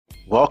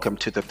Welcome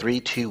to the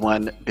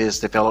 321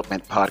 Biz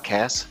Development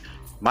Podcast.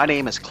 My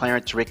name is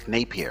Clarence Rick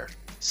Napier,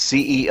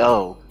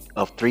 CEO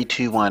of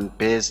 321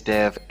 Biz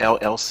Dev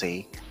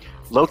LLC,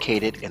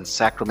 located in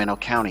Sacramento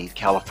County,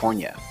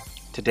 California.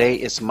 Today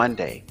is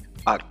Monday,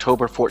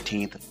 October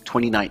 14th,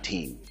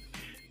 2019.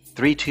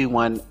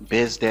 321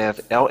 Biz Dev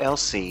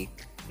LLC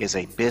is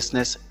a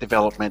business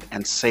development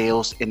and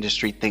sales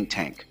industry think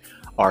tank.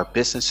 Our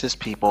business is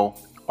people,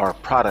 our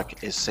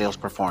product is sales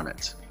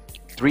performance.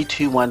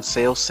 321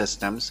 Sales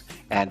Systems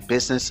and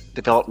Business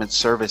Development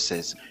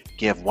Services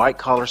give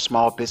white-collar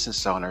small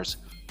business owners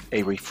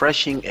a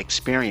refreshing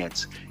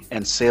experience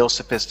in sales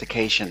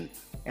sophistication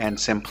and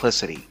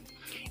simplicity.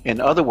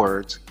 In other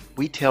words,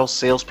 we tell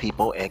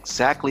salespeople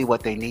exactly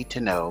what they need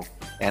to know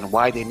and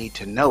why they need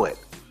to know it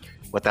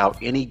without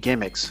any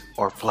gimmicks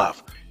or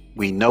fluff.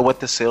 We know what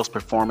the sales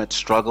performance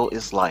struggle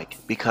is like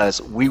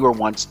because we were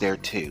once there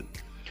too.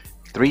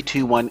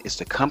 321 is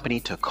the company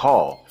to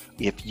call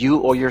if you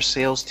or your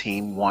sales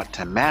team want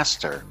to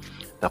master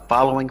the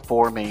following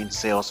four main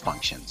sales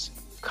functions: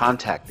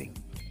 contacting,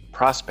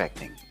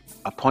 prospecting,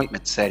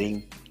 appointment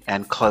setting,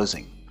 and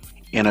closing.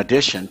 In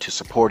addition to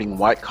supporting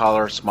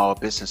white-collar small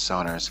business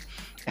owners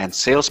and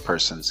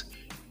salespersons,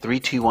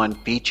 321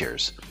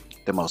 features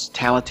the most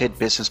talented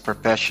business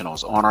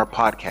professionals on our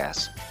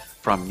podcast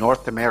from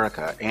North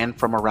America and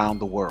from around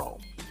the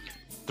world.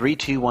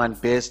 321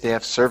 Biz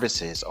Dev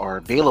services are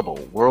available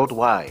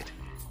worldwide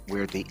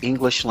where the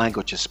English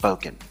language is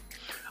spoken.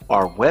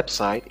 Our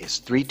website is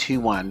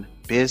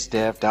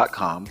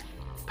 321bizdev.com,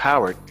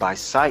 powered by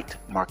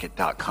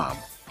sitemarket.com.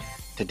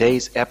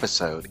 Today's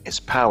episode is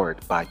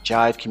powered by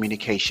Jive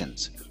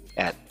Communications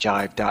at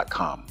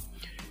jive.com.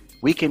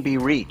 We can be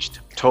reached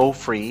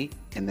toll-free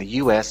in the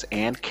US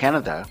and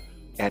Canada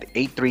at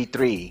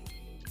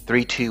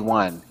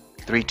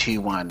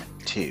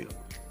 833-321-3212.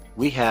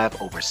 We have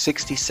over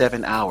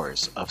 67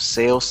 hours of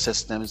sales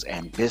systems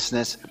and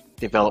business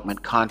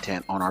development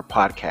content on our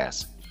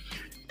podcast.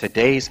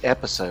 Today's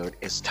episode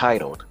is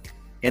titled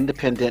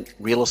Independent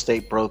Real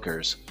Estate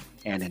Brokers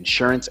and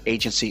Insurance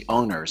Agency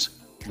Owners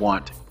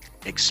Want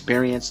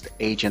Experienced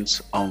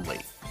Agents Only.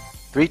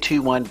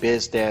 321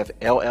 Biz Dev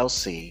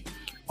LLC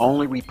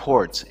only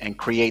reports and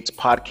creates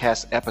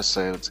podcast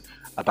episodes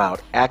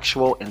about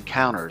actual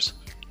encounters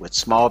with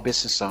small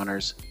business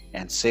owners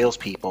and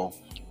salespeople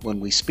when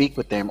we speak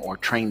with them or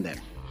train them.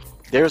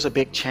 There's a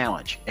big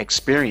challenge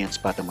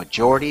experienced by the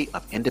majority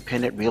of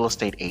independent real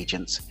estate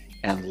agents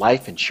and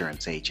life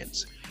insurance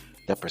agents.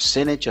 The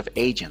percentage of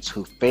agents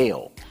who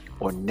fail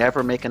or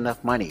never make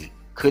enough money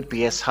could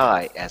be as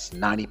high as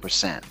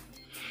 90%.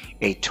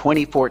 A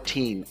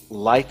 2014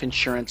 life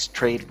insurance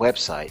trade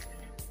website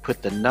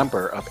put the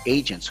number of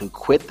agents who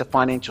quit the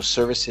financial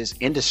services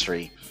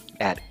industry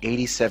at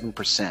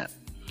 87%.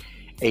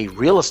 A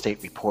real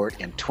estate report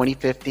in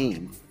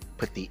 2015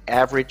 put the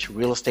average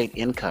real estate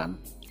income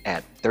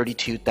at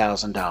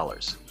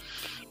 $32,000.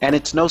 And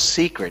it's no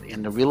secret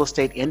in the real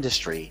estate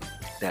industry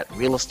that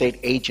real estate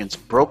agents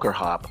broker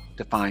hop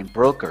to find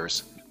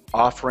brokers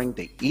offering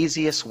the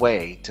easiest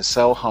way to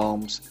sell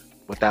homes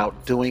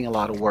without doing a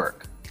lot of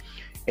work,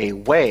 a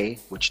way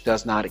which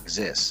does not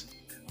exist.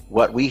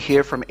 What we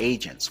hear from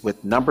agents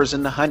with numbers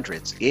in the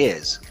hundreds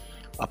is,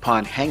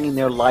 upon hanging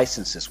their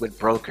licenses with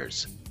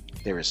brokers,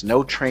 there is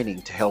no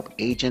training to help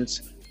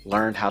agents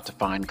learn how to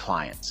find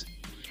clients.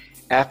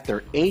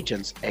 After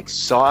agents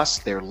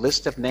exhaust their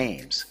list of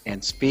names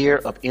and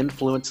sphere of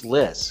influence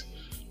lists,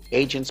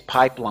 agents'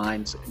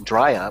 pipelines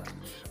dry up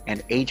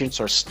and agents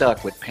are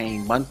stuck with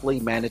paying monthly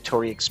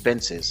mandatory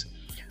expenses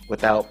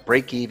without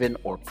break-even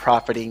or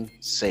profiting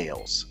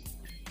sales.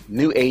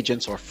 New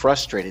agents are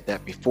frustrated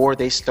that before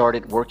they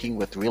started working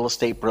with real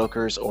estate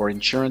brokers or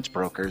insurance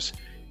brokers,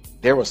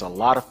 there was a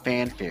lot of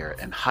fanfare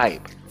and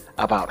hype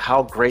about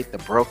how great the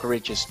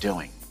brokerage is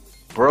doing.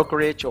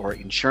 Brokerage or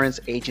insurance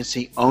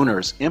agency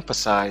owners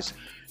emphasize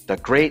the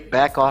great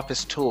back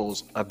office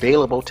tools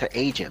available to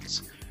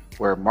agents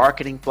where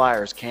marketing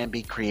flyers can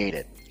be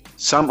created.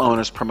 Some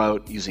owners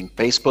promote using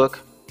Facebook,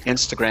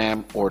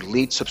 Instagram, or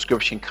lead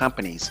subscription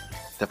companies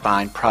to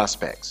find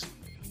prospects.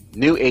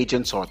 New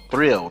agents are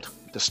thrilled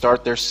to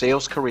start their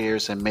sales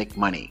careers and make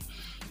money,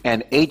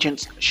 and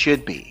agents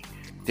should be.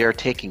 They're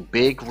taking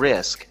big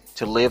risks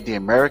to live the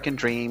American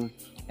dream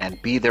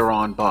and be their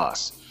own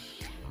boss.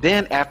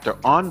 Then after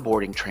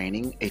onboarding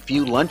training, a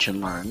few lunch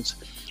and learns,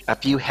 a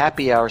few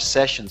happy hour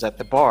sessions at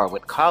the bar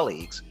with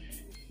colleagues,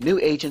 new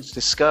agents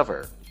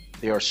discover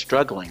they are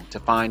struggling to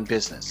find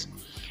business.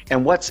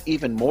 And what's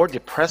even more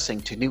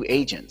depressing to new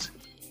agents,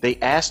 they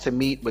ask to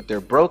meet with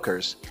their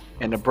brokers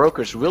and the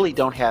brokers really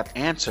don't have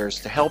answers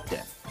to help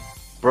them.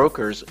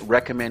 Brokers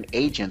recommend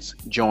agents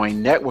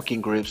join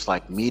networking groups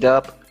like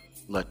Meetup,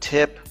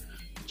 LaTip,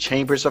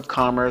 Chambers of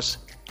Commerce,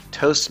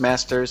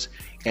 Toastmasters,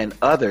 and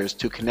others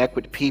to connect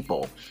with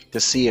people to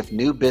see if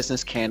new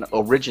business can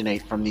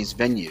originate from these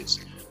venues.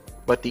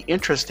 But the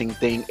interesting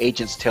thing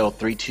agents tell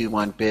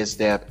 321 Biz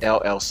Dev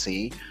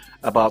LLC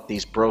about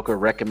these broker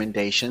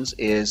recommendations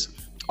is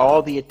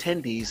all the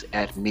attendees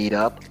at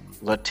Meetup,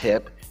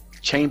 LaTip,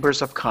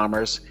 Chambers of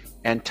Commerce,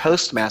 and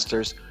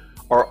Toastmasters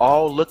are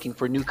all looking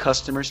for new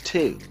customers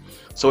too.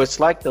 So it's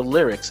like the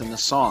lyrics in the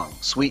song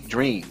Sweet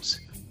Dreams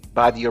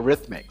by the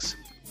Eurythmics.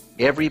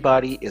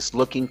 Everybody is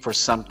looking for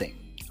something.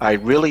 I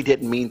really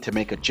didn't mean to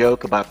make a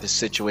joke about this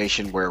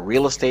situation where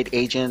real estate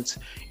agents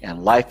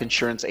and life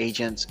insurance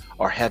agents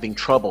are having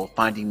trouble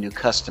finding new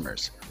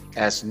customers.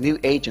 As new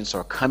agents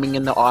are coming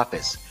in the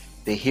office,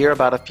 they hear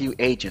about a few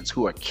agents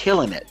who are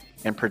killing it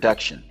in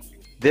production.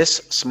 This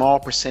small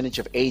percentage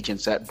of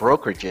agents at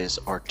brokerages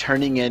are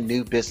turning in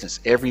new business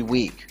every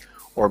week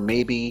or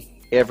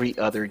maybe every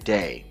other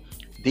day.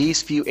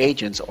 These few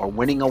agents are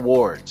winning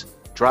awards,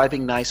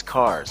 driving nice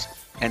cars,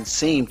 and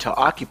seem to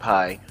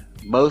occupy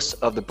most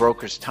of the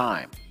broker's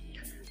time.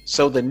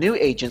 So the new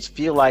agents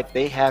feel like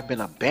they have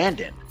been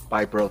abandoned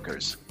by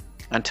brokers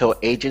until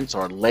agents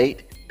are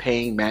late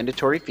paying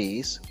mandatory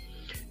fees.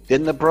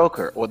 Then the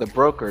broker or the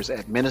broker's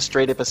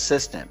administrative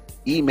assistant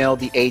email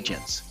the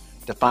agents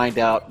to find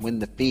out when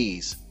the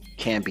fees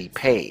can be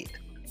paid.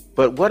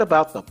 But what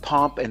about the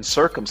pomp and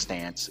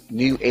circumstance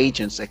new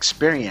agents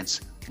experience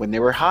when they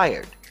were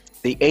hired?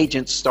 The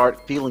agents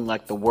start feeling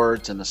like the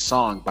words in the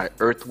song by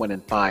Earth, Wind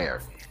and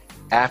Fire,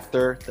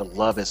 after the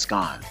love is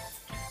gone.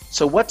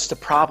 So what's the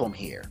problem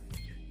here?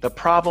 The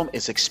problem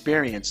is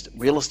experienced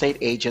real estate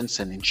agents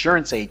and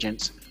insurance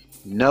agents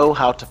know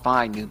how to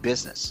find new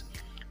business.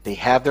 They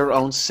have their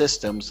own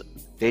systems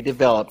they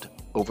developed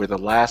over the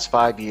last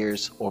 5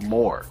 years or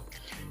more.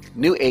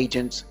 New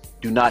agents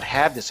do not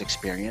have this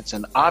experience,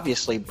 and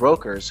obviously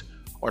brokers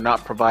are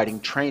not providing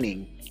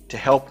training to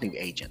help new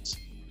agents.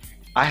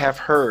 I have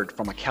heard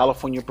from a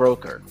California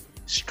broker,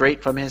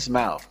 straight from his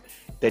mouth,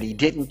 that he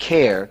didn't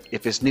care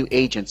if his new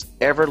agents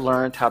ever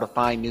learned how to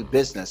find new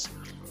business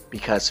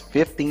because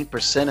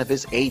 15% of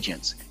his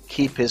agents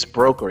keep his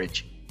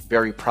brokerage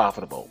very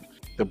profitable.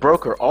 The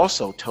broker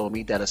also told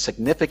me that a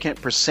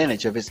significant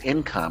percentage of his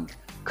income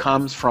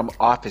comes from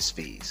office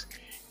fees.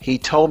 He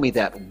told me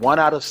that 1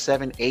 out of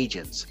 7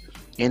 agents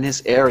in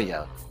his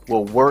area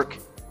will work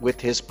with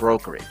his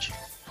brokerage.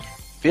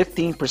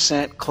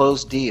 15%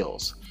 close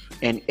deals,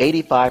 and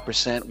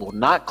 85% will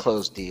not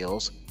close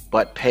deals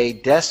but pay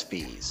desk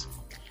fees.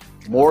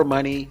 More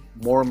money,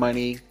 more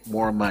money,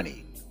 more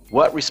money.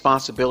 What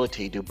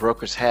responsibility do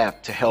brokers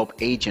have to help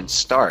agents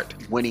start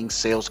winning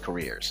sales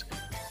careers?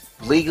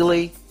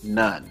 Legally,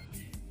 none.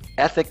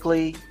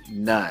 Ethically,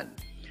 none.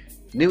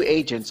 New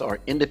agents are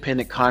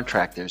independent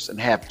contractors and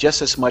have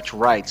just as much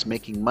rights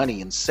making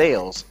money in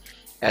sales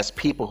as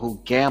people who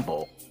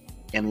gamble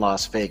in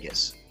Las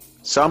Vegas.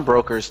 Some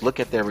brokers look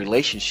at their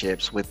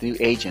relationships with new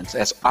agents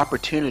as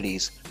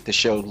opportunities to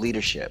show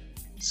leadership.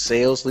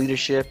 Sales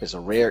leadership is a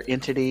rare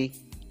entity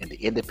in the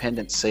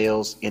independent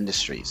sales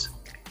industries.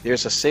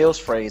 There's a sales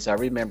phrase I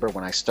remember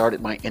when I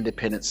started my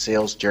independent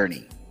sales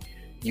journey.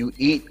 You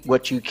eat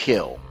what you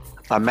kill.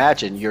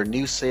 Imagine your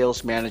new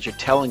sales manager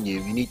telling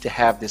you you need to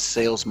have this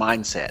sales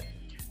mindset.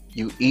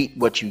 You eat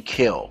what you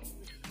kill.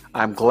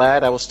 I'm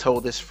glad I was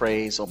told this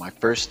phrase on my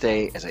first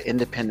day as an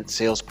independent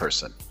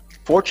salesperson.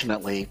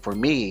 Fortunately for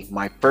me,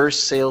 my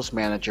first sales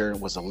manager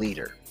was a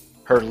leader.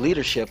 Her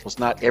leadership was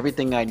not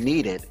everything I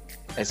needed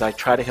as I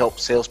try to help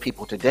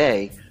salespeople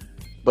today,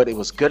 but it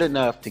was good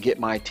enough to get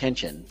my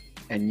attention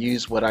and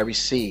use what I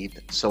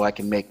received so I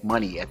can make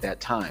money at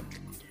that time.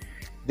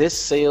 This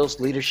sales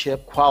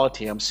leadership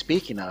quality I'm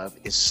speaking of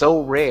is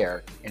so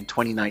rare in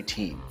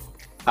 2019.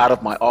 Out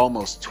of my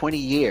almost 20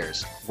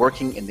 years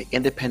working in the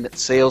independent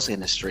sales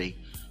industry,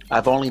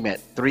 I've only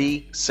met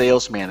 3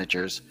 sales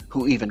managers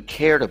who even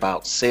cared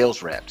about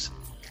sales reps,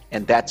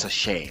 and that's a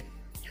shame.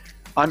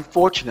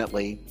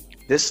 Unfortunately,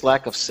 this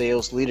lack of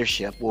sales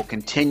leadership will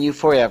continue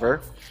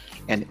forever,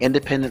 and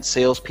independent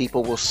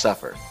salespeople will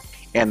suffer.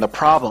 And the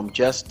problem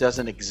just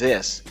doesn't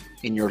exist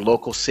in your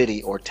local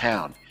city or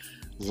town.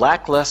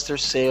 Lackluster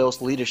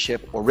sales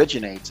leadership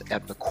originates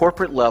at the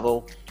corporate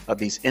level of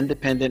these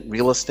independent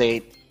real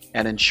estate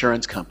and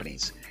insurance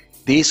companies.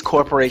 These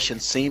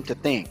corporations seem to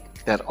think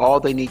that all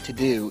they need to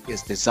do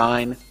is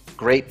design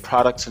great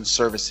products and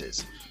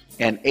services,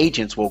 and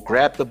agents will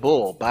grab the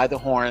bull by the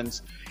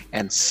horns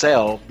and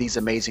sell these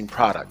amazing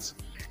products.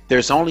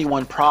 There's only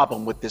one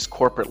problem with this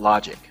corporate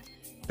logic.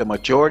 The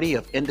majority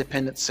of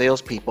independent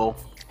salespeople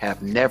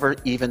have never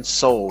even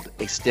sold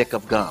a stick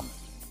of gum.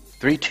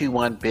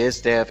 321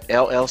 BizDev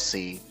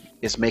LLC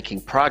is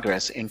making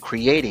progress in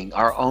creating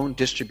our own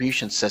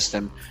distribution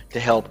system to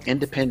help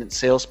independent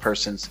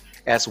salespersons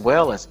as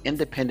well as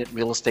independent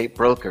real estate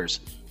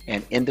brokers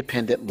and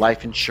independent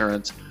life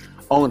insurance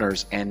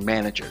owners and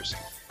managers.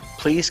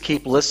 Please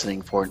keep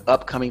listening for an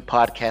upcoming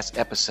podcast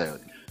episode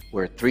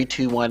where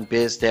 321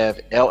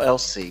 BizDev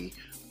LLC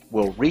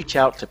will reach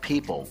out to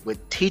people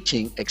with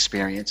teaching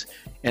experience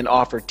and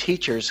offer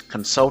teachers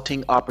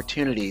consulting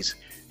opportunities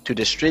to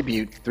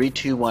distribute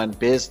 321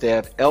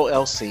 BizDev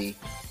LLC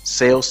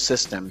sales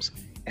systems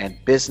and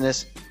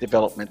business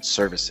development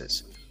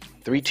services.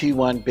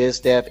 321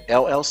 BizDev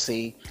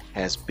LLC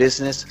has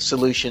business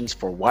solutions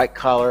for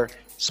white-collar,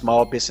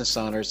 small business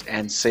owners,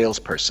 and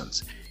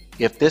salespersons.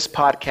 If this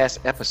podcast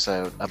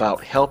episode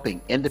about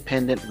helping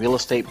independent real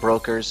estate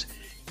brokers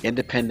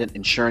independent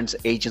insurance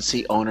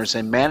agency owners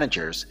and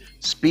managers,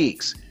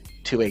 speaks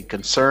to a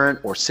concern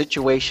or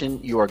situation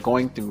you are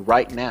going through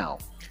right now,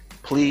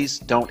 please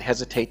don't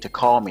hesitate to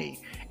call me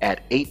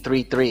at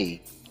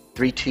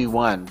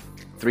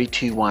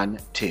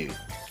 833-321-3212.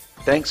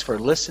 Thanks for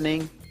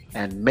listening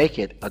and make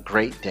it a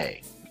great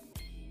day.